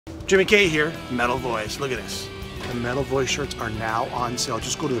Jimmy K here, Metal Voice. Look at this. The Metal Voice shirts are now on sale.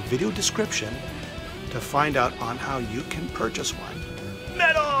 Just go to the video description to find out on how you can purchase one.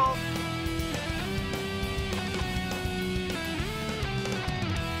 Metal!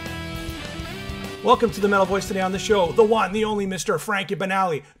 Welcome to the Metal Voice. Today on the show, the one, the only Mr. Frankie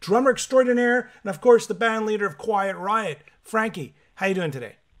Banali, drummer extraordinaire, and of course the band leader of Quiet Riot. Frankie, how you doing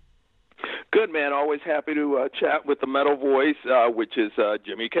today? Good, man. Always happy to chat with the Metal Voice, which is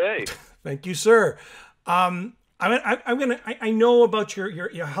Jimmy K. Thank you, sir. I know about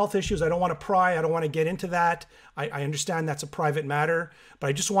your health issues. I don't want to pry. I don't want to get into that. I understand that's a private matter, but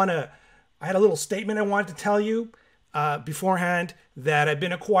I had a little statement I wanted to tell you beforehand that I've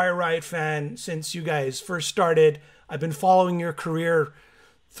been a Quiet Riot fan since you guys first started. I've been following your career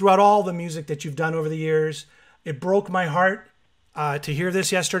throughout all the music that you've done over the years. It broke my heart to hear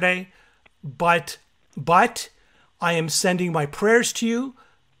this yesterday, but I am sending my prayers to you,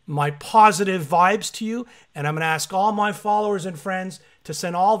 my positive vibes to you, and I'm going to ask all my followers and friends to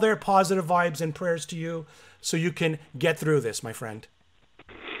send all their positive vibes and prayers to you so you can get through this, my friend.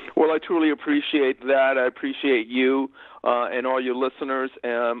 Well, I truly appreciate that. I appreciate you and all your listeners,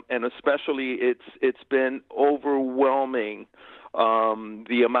 and especially it's been overwhelming,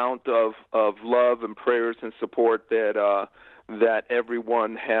 the amount of love and prayers and support that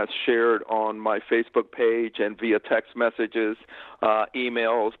everyone has shared on my Facebook page and via text messages,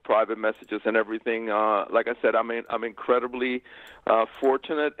 emails, private messages, and everything. Like I said, I'm incredibly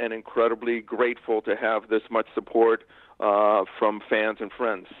fortunate and incredibly grateful to have this much support from fans and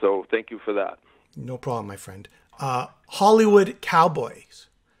friends. So thank you for that. No problem, my friend. Hollywood Cowboys,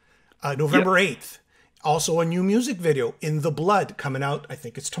 November 8th. Also a new music video, In the Blood, coming out. I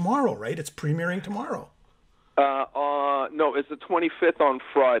think it's tomorrow, right? It's premiering tomorrow. No, it's the 25th on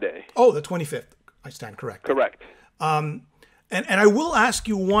Friday. Oh, the 25th. I stand corrected. Correct. And I will ask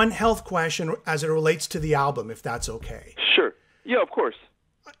you one health question as it relates to the album, if that's okay. Sure. Yeah, of course.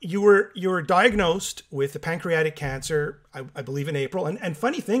 You were diagnosed with the pancreatic cancer, I believe, in April. And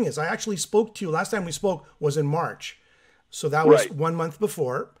funny thing is, I actually spoke to you. Last time we spoke was in March. So that was right. 1 month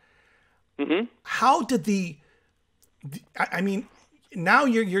before. Mm-hmm. How did now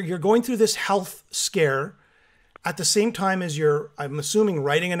you're going through this health scare at the same time as I'm assuming,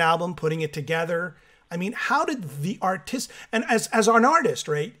 writing an album, putting it together. I mean, how did the artist, and as an artist,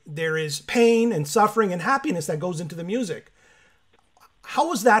 right, there is pain and suffering and happiness that goes into the music. How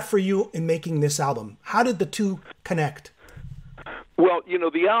was that for you in making this album? How did the two connect? Well,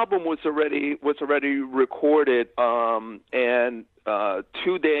 the album was already recorded, and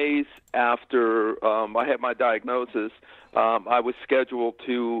 2 days after I had my diagnosis, I was scheduled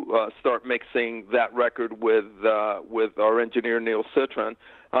to start mixing that record with our engineer Neil Citron,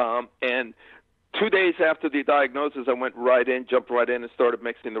 and 2 days after the diagnosis, I jumped right in and started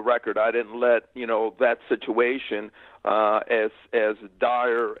mixing the record. I didn't let that situation, as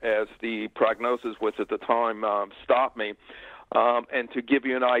dire as the prognosis was at the time, stop me. And to give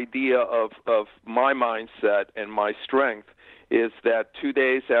you an idea of my mindset and my strength, is that 2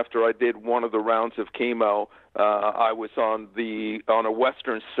 days after I did one of the rounds of chemo, I was on a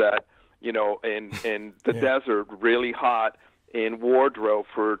Western set, in the desert, really hot, in wardrobe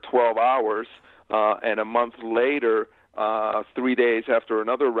for 12 hours. And a month later, 3 days after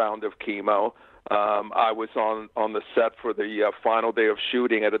another round of chemo, I was on the set for the final day of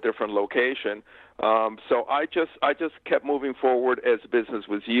shooting at a different location. So I just kept moving forward as business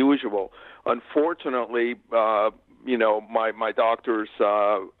was usual. Unfortunately, my doctors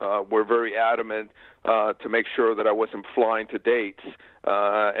were very adamant to make sure that I wasn't flying to dates,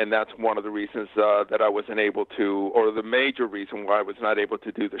 and that's one of the reasons that I wasn't able to, or the major reason why I was not able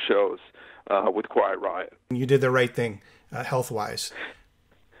to do the shows with Quiet Riot. You did the right thing, health-wise.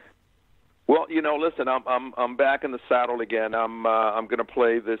 Well, listen, I'm back in the saddle again. I'm going to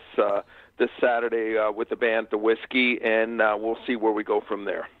play this Saturday with the band The Whiskey, and we'll see where we go from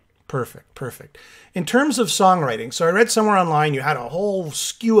there. Perfect. In terms of songwriting, so I read somewhere online you had a whole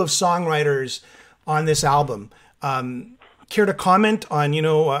skew of songwriters on this album. Care to comment on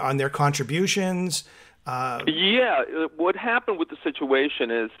on their contributions? Yeah, what happened with the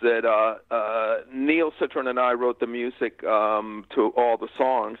situation is that Neil Citron and I wrote the music to all the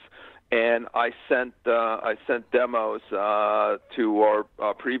songs, and I sent demos to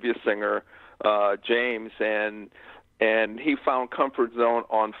our previous singer James, and he found comfort zone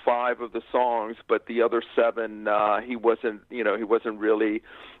on 5 of the songs, but the other 7 he wasn't really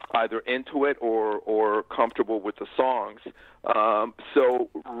either into it or comfortable with the songs. So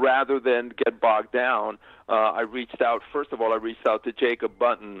rather than get bogged down, I reached out to Jacob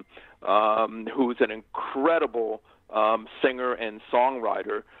Button, who's an incredible singer and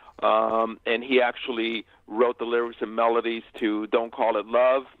songwriter. And he actually wrote the lyrics and melodies to Don't Call It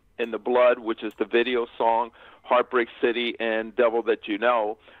Love, In the Blood, which is the video song, Heartbreak City, and Devil That You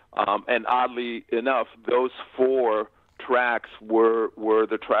Know. And oddly enough, those 4 tracks were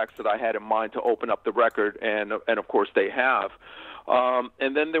the tracks that I had in mind to open up the record, and of course they have.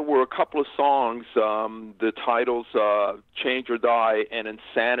 And then there were a couple of songs, the titles Change or Die and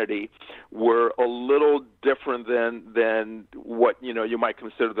Insanity were a little different than what you might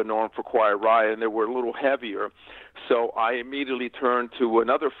consider the norm for Quiet Riot, and they were a little heavier. So I immediately turned to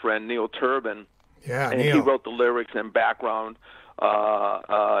another friend, Neil Turbin, and Neil. He wrote the lyrics and background.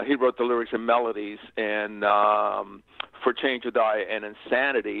 He wrote the lyrics and melodies and for Change or Die and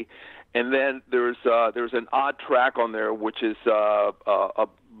Insanity. And then there's an odd track on there, which is a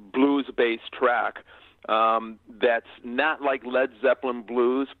blues-based track that's not like Led Zeppelin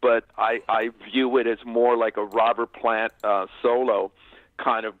blues, but I view it as more like a Robert Plant solo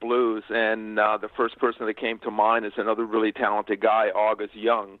kind of blues. And the first person that came to mind is another really talented guy, August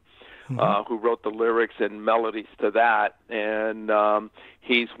Young, who wrote the lyrics and melodies to that. And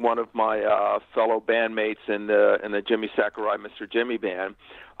he's one of my fellow bandmates in the Jimmy Sakurai, Mr. Jimmy band.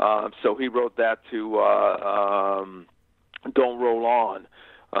 So he wrote that to Don't Roll On.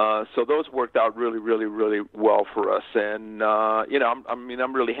 So those worked out really, really, really well for us. And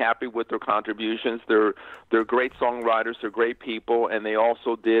I'm really happy with their contributions. They're great songwriters, they're great people, and they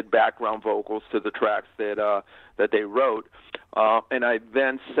also did background vocals to the tracks that they wrote. And I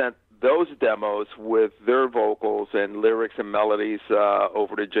then sent those demos with their vocals and lyrics and melodies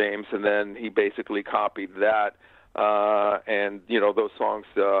over to James, and then he basically copied that. And those songs,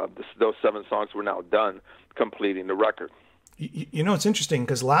 those 7 songs were now done, completing the record. It's interesting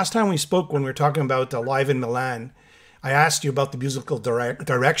because last time we spoke, when we were talking about Live in Milan, I asked you about the musical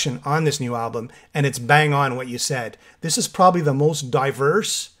direction on this new album, and it's bang on what you said. This is probably the most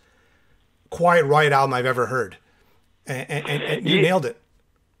diverse Quiet Riot album I've ever heard, and you nailed it.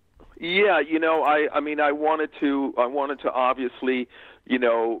 Yeah, I wanted to obviously,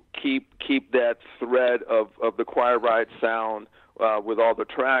 keep that thread of the Quiet Riot sound with all the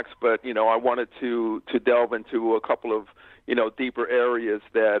tracks, but I wanted to delve into a couple of deeper areas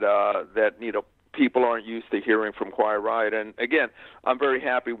that people aren't used to hearing from Quiet Riot. And again, I'm very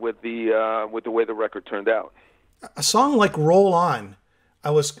happy with the way the record turned out. A song like Roll On,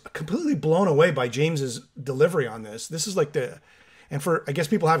 I was completely blown away by James's delivery on this. This is like and I guess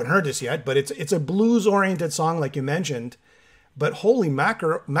people haven't heard this yet, but it's a blues-oriented song like you mentioned. But holy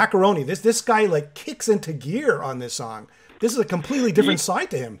macaroni, this guy like kicks into gear on this song. This is a completely different side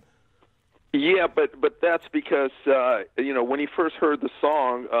to him. Yeah, but that's because when he first heard the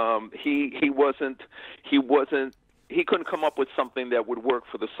song, he couldn't come up with something that would work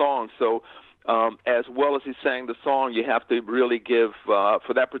for the song. So as well as he sang the song, you have to really give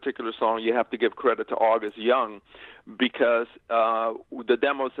for that particular song, you have to give credit to August Young, because the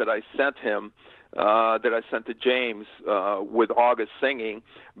demos that I sent him, that I sent to James with August singing,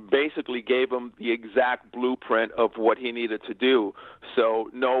 basically gave him the exact blueprint of what he needed to do. So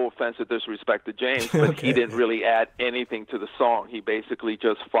no offense or disrespect to James, but He didn't really add anything to the song. He basically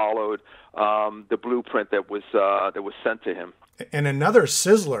just followed the blueprint that was sent to him. And another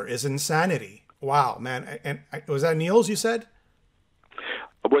sizzler is Insanity. Wow, man. And was that Neil's, you said?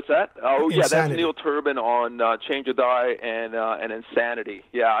 What's that? Oh, Insanity. Yeah, that's Neil Turbin on Change or Die and Insanity.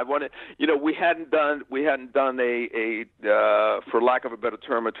 Yeah, I wanted. We hadn't done a for lack of a better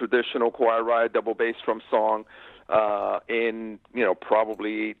term, a traditional Quiet Riot double bass drum song in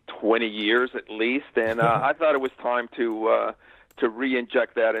probably 20 years at least, and I thought it was time to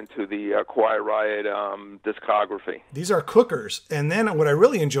re-inject that into the Quiet Riot discography. These are cookers. And then what I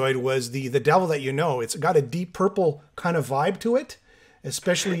really enjoyed was the Devil That You Know. It's got a Deep Purple kind of vibe to it,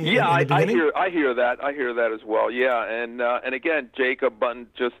 especially in the beginning. I hear that as well. Yeah, and again, Jacob Button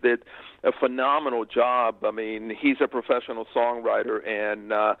just did a phenomenal job. I mean, he's a professional songwriter,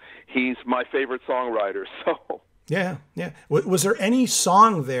 and he's my favorite songwriter. So yeah. Was there any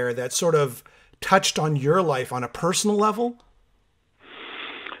song there that sort of touched on your life on a personal level?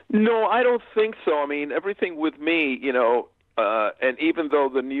 No, I don't think so. I mean, everything with me, and even though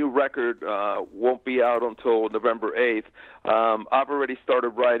the new record won't be out until November 8th, I've already started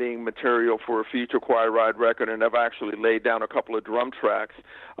writing material for a future Quiet Riot record, and I've actually laid down a couple of drum tracks.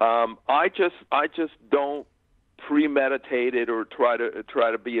 I just don't premeditate it or try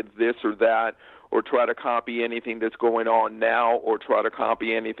to be this or that, or try to copy anything that's going on now, or try to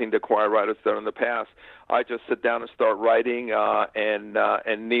copy anything that Quiet Riot has done in the past. I just sit down and start writing,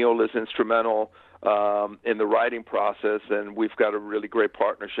 and Neil is instrumental in the writing process, and we've got a really great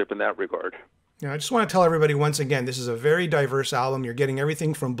partnership in that regard. Yeah, I just want to tell everybody once again, this is a very diverse album. You're getting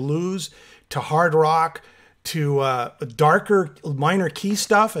everything from blues to hard rock to darker minor key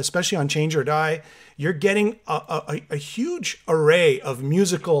stuff, especially on Change or Die. You're getting a huge array of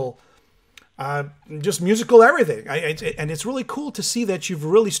musical, just musical everything. And it's really cool to see that you've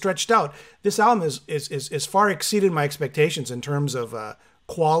really stretched out. This album is far exceeded my expectations in terms of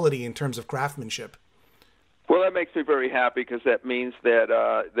quality, in terms of craftsmanship. Well, that makes me very happy because that means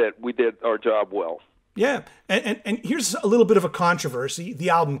that we did our job well. Yeah, and here's a little bit of a controversy: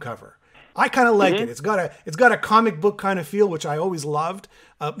 the album cover. I kind of like it. It's got a comic book kind of feel, which I always loved.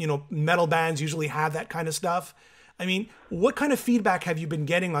 Metal bands usually have that kind of stuff. I mean, what kind of feedback have you been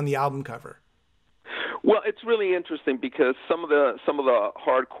getting on the album cover? Well, it's really interesting because some of the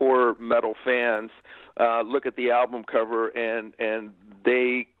hardcore metal fans look at the album cover and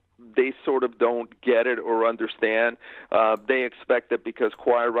they sort of don't get it or understand. They expect that because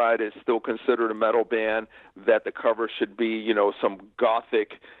Quiet Riot is still considered a metal band, that the cover should be, some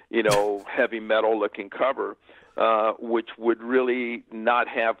gothic, heavy metal looking cover, which would really not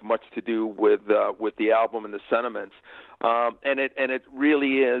have much to do with the album and the sentiments. And it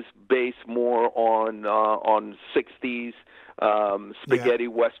really is based more on 60s spaghetti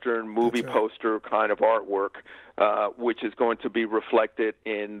western movie poster kind of artwork, which is going to be reflected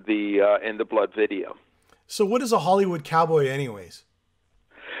in the Blood video. So what is a Hollywood Cowboy anyways?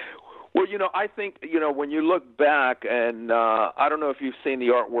 Well, I think, when you look back, and I don't know if you've seen the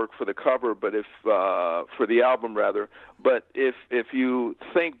artwork for the cover, but for the album rather, but if you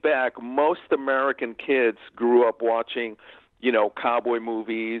think back, most American kids grew up watching, cowboy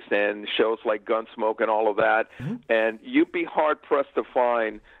movies and shows like Gunsmoke and all of that, and you'd be hard pressed to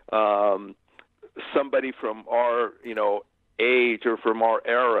find somebody from our, age or from our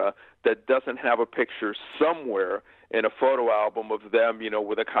era that doesn't have a picture somewhere in a photo album of them,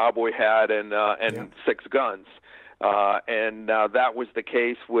 with a cowboy hat and 6 guns. And that was the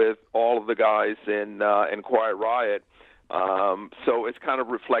case with all of the guys in Quiet Riot. So it's kind of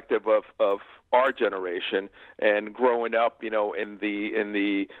reflective of our generation and growing up, in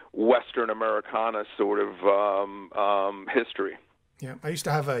the Western Americana sort of history. Yeah, I used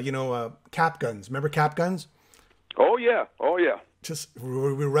to have cap guns. Remember cap guns? Oh yeah. Just we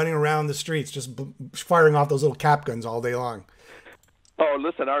were running around the streets, just firing off those little cap guns all day long. Oh,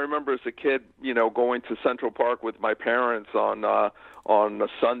 listen, I remember as a kid, going to Central Park with my parents on a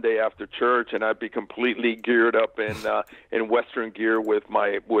Sunday after church, and I'd be completely geared up in Western gear with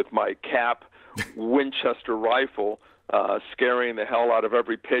my cap Winchester rifle, scaring the hell out of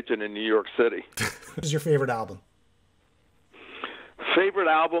every pigeon in New York City. What is your favorite album? Favorite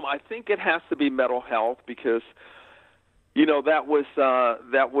album? I think it has to be Metal Health because that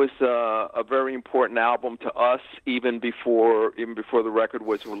was a very important album to us even before the record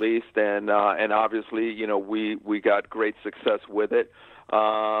was released, and obviously we got great success with it.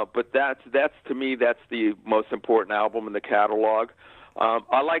 But that's to me that's the most important album in the catalog.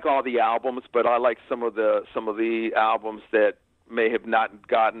 I like all the albums, but I like some of the albums that may have not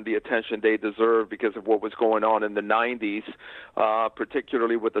gotten the attention they deserve because of what was going on in the 90s,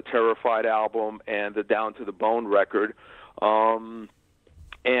 particularly with the Terrified album and the Down to the Bone record. And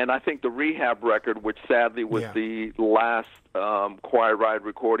I think the Rehab record, which sadly was the last Quiet Riot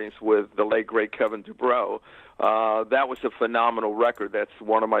recordings with the late, great Kevin Dubrow, that was a phenomenal record. That's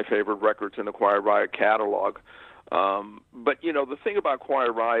one of my favorite records in the Quiet Riot catalog. But, the thing about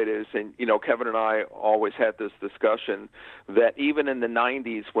Quiet Riot is, and, Kevin and I always had this discussion, that even in the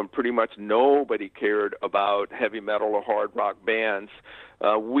 90s when pretty much nobody cared about heavy metal or hard rock bands,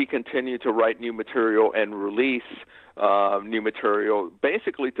 we continued to write new material and release new material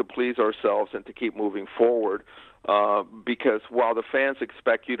basically to please ourselves and to keep moving forward. Because while the fans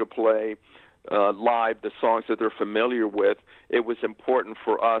expect you to play live the songs that they're familiar with, it was important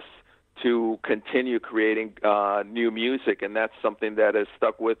for us to continue creating new music, and that's something that has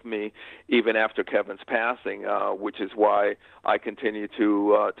stuck with me even after Kevin's passing, which is why I continue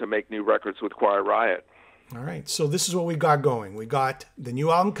to make new records with Quiet Riot. All right, so this is what we got going. We got the new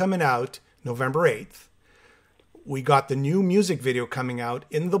album coming out November 8th. We got the new music video coming out,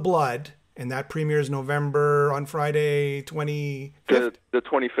 In the Blood, and that premieres on Friday 25th? The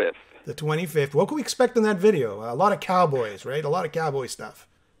 25th. The 25th. What can we expect in that video? A lot of cowboys, right? A lot of cowboy stuff.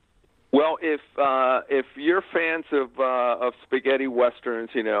 Well, if you're fans of spaghetti westerns,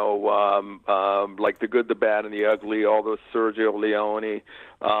 like The Good, the Bad, and the Ugly, all those Sergio Leone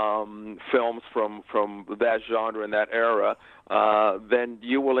films from that genre and that era, then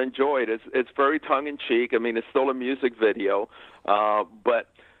you will enjoy it. It's very tongue in cheek. I mean, it's still a music video, but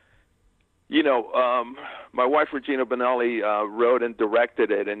My wife Regina Banali wrote and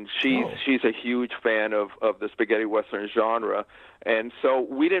directed it, and she's a huge fan of the spaghetti western genre. And so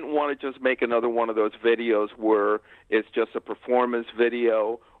we didn't want to just make another one of those videos where it's just a performance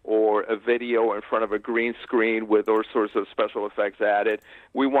video or a video in front of a green screen with all sorts of special effects added.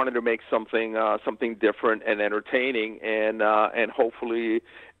 We wanted to make something different and entertaining, and hopefully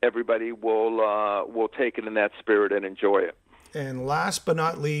everybody will take it in that spirit and enjoy it. And last but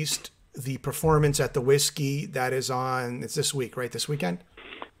not least, the performance at the Whiskey that is on, it's this week, right? This weekend?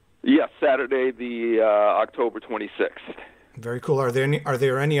 Yes, Saturday, the October 26th. Very cool. Are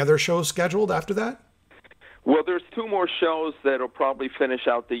there any other shows scheduled after that? Well, there's two more shows that'll probably finish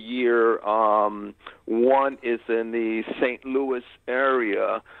out the year. One is in the St. Louis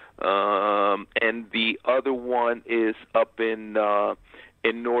area, and the other one is up in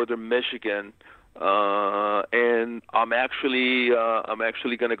northern Michigan. And I'm actually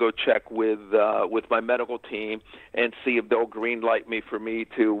going to go check with my medical team and see if they'll greenlight me for me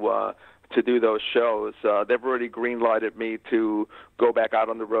to do those shows. They've already greenlighted me to go back out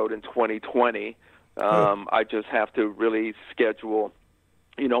on the road in 2020. I just have to really schedule,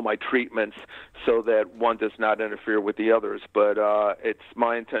 my treatments so that one does not interfere with the others. But it's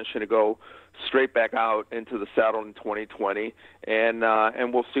my intention to go straight back out into the saddle in 2020, and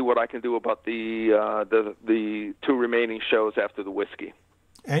we'll see what I can do about the two remaining shows after the Whiskey.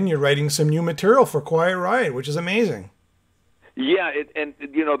 And you're writing some new material for Quiet Riot, which is amazing. Yeah,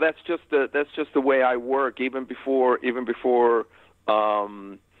 that's just the way I work. Even before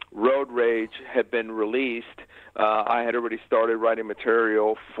Road Rage had been released, I had already started writing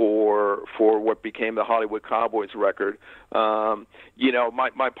material for what became the Hollywood Cowboys record.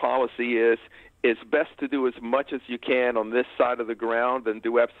 My policy is it's best to do as much as you can on this side of the ground and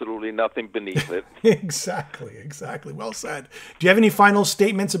do absolutely nothing beneath it. Exactly. Well said. Do you have any final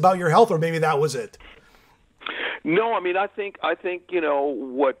statements about your health, or maybe that was it? No, I think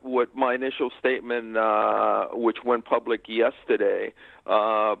what my initial statement, which went public yesterday,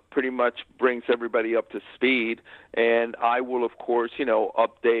 pretty much brings everybody up to speed, and I will of course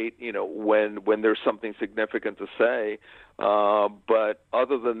update when there's something significant to say. But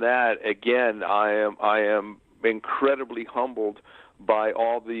other than that, again, I am incredibly humbled by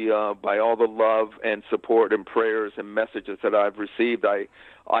all the love and support and prayers and messages that I've received.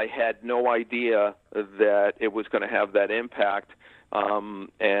 I had no idea that it was going to have that impact,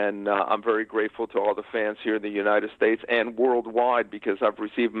 and I'm very grateful to all the fans here in the United States and worldwide, because I've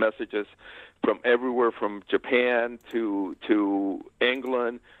received messages from everywhere, from Japan to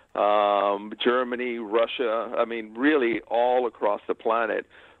England, Germany, Russia. Really all across the planet.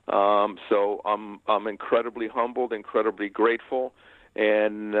 So I'm incredibly humbled, incredibly grateful,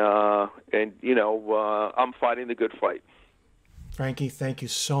 and I'm fighting the good fight. Frankie, thank you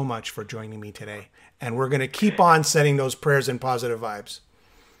so much for joining me today, and we're going to keep on sending those prayers and positive vibes.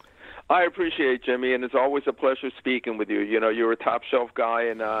 I appreciate it, Jimmy, and it's always a pleasure speaking with you. You're a top shelf guy,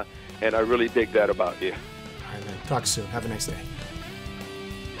 and I really dig that about you. All right, man. Talk soon. Have a nice day.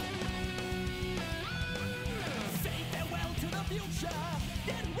 Say farewell to the future.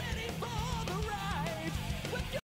 Get ready for